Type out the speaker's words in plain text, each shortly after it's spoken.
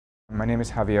My name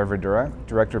is Javier Verdura,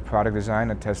 Director of Product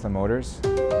Design at Tesla Motors.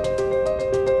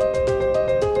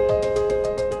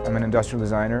 I'm an industrial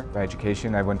designer by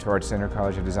education. I went to Art Center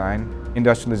College of Design.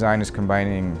 Industrial design is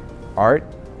combining art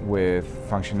with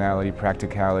functionality,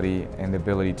 practicality, and the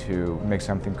ability to make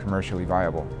something commercially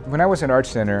viable. When I was at Art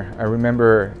Center, I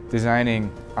remember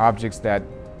designing objects that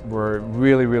were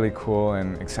really cool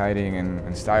and exciting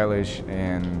and stylish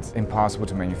and impossible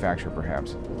to manufacture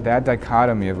perhaps. That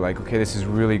dichotomy of like, okay, this is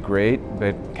really great,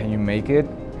 but can you make it,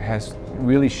 has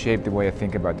really shaped the way I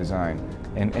think about design.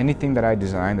 And anything that I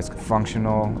design that's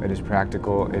functional, it is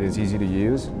practical, it is easy to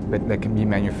use, but that can be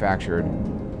manufactured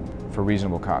for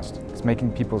reasonable cost. It's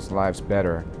making people's lives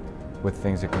better with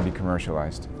things that can be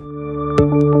commercialized.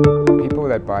 People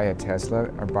that buy a Tesla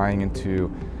are buying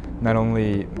into not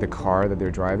only the car that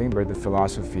they're driving, but the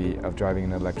philosophy of driving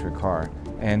an electric car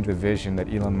and the vision that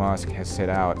Elon Musk has set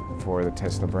out for the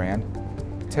Tesla brand.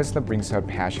 Tesla brings out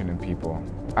passion in people.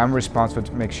 I'm responsible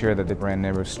to make sure that the brand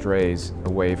never strays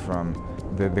away from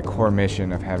the core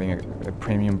mission of having a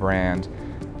premium brand,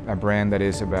 a brand that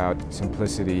is about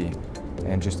simplicity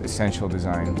and just essential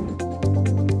design.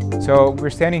 So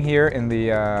we're standing here in the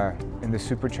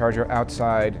supercharger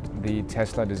outside the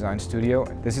Tesla design studio.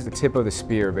 This is the tip of the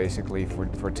spear basically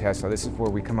for Tesla. This is where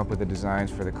we come up with the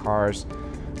designs for the cars,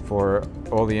 for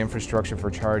all the infrastructure for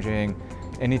charging,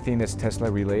 anything that's Tesla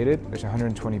related. There's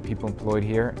 120 people employed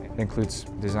here. It includes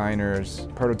designers,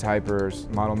 prototypers,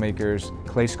 model makers,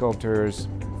 clay sculptors,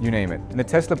 you name it. And the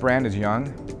Tesla brand is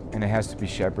young and it has to be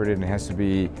shepherded and it has to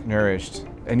be nourished.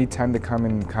 Anytime they come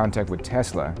in contact with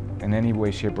Tesla in any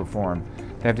way, shape or form,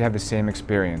 they have to have the same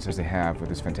experience as they have with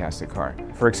this fantastic car.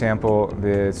 For example,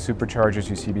 the superchargers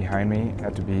you see behind me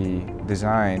have to be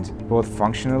designed both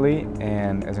functionally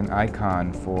and as an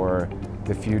icon for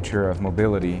the future of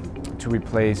mobility to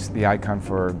replace the icon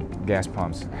for gas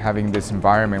pumps. Having this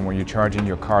environment where you're charging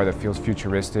your car that feels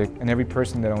futuristic, and every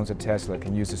person that owns a Tesla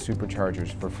can use the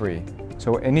superchargers for free.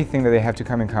 So anything that they have to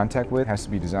come in contact with has to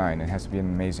be designed. It has to be an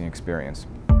amazing experience.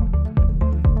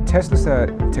 Tesla's a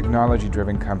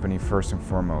technology-driven company first and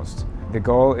foremost. The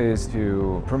goal is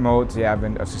to promote the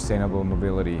advent of sustainable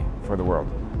mobility for the world.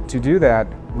 To do that,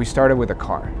 we started with a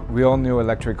car. We all knew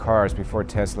electric cars before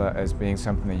Tesla as being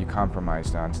something that you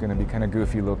compromised on. It's going to be kind of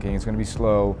goofy looking, it's going to be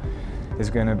slow, it's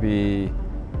going to be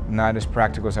not as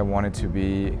practical as I want it to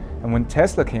be. And when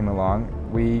Tesla came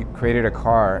along, we created a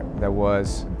car that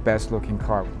was the best looking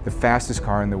car, the fastest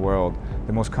car in the world,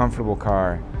 the most comfortable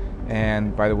car.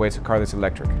 And by the way, it's a car that's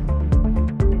electric.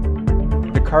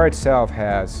 The car itself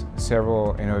has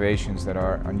several innovations that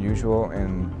are unusual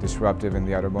and disruptive in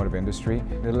the automotive industry.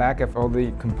 The lack of all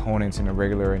the components in a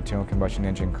regular internal combustion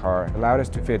engine car allowed us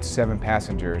to fit 7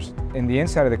 passengers. In the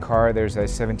inside of the car, there's a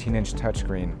 17-inch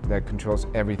touchscreen that controls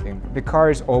everything. The car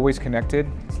is always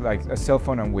connected. It's like a cell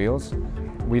phone on wheels.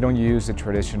 We don't use the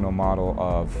traditional model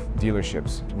of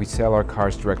dealerships. We sell our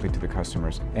cars directly to the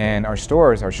customers. And our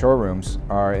stores, our showrooms,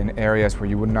 are in areas where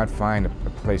you would not find a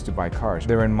place to buy cars.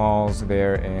 They're in malls,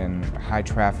 they're in high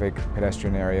traffic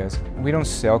pedestrian areas. We don't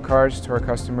sell cars to our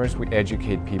customers, we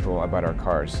educate people about our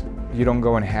cars. You don't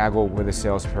go and haggle with a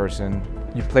salesperson.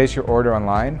 You place your order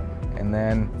online, and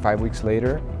then 5 weeks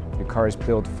later, your car is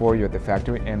built for you at the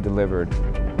factory and delivered.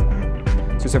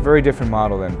 So it's a very different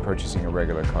model than purchasing a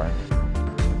regular car.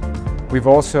 We've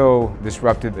also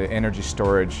disrupted the energy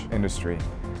storage industry.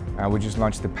 We just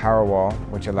launched the Powerwall,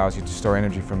 which allows you to store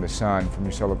energy from the sun, from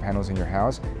your solar panels in your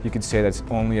house. You could say that's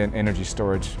only an energy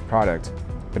storage product,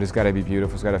 but it's got to be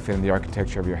beautiful, it's got to fit in the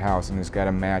architecture of your house, and it's got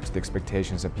to match the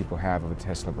expectations that people have of the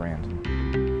Tesla brand.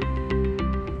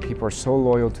 People are so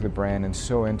loyal to the brand and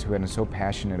so into it and so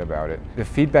passionate about it. The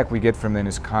feedback we get from them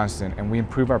is constant, and we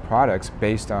improve our products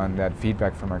based on that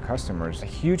feedback from our customers. A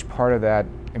huge part of that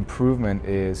improvement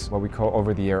is what we call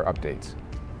over-the-air updates.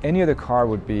 Any other car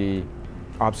would be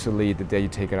obsolete the day you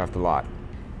take it off the lot.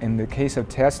 In the case of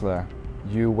Tesla,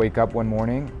 you wake up one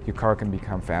morning, your car can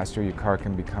become faster, your car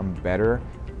can become better.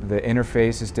 The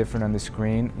interface is different on the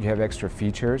screen, you have extra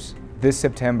features. This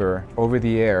September, over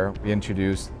the air, we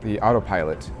introduced the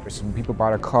autopilot. Some people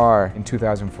bought a car in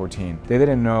 2014. They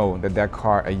didn't know that that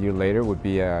car a year later would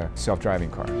be a self-driving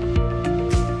car.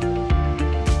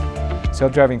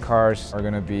 Self-driving cars are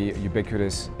going to be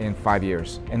ubiquitous in 5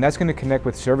 years. And that's going to connect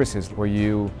with services where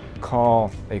you call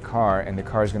a car and the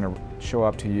car is going to show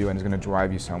up to you and is going to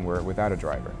drive you somewhere without a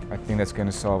driver. I think that's going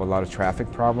to solve a lot of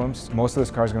traffic problems. Most of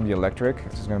this car is going to be electric.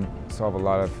 This is going to solve a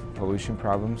lot of pollution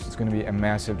problems. It's going to be a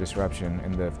massive disruption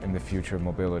in the future of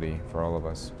mobility for all of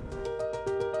us.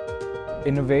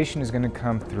 Innovation is going to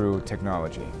come through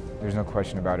technology. There's no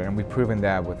question about it, and we've proven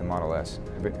that with the Model S.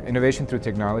 But innovation through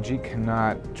technology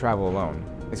cannot travel alone.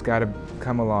 It's got to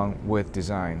come along with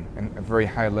design, and a very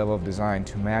high level of design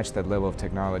to match that level of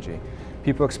technology.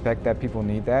 People expect that, people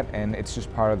need that, and it's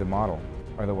just part of the model.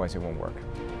 Otherwise it won't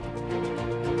work.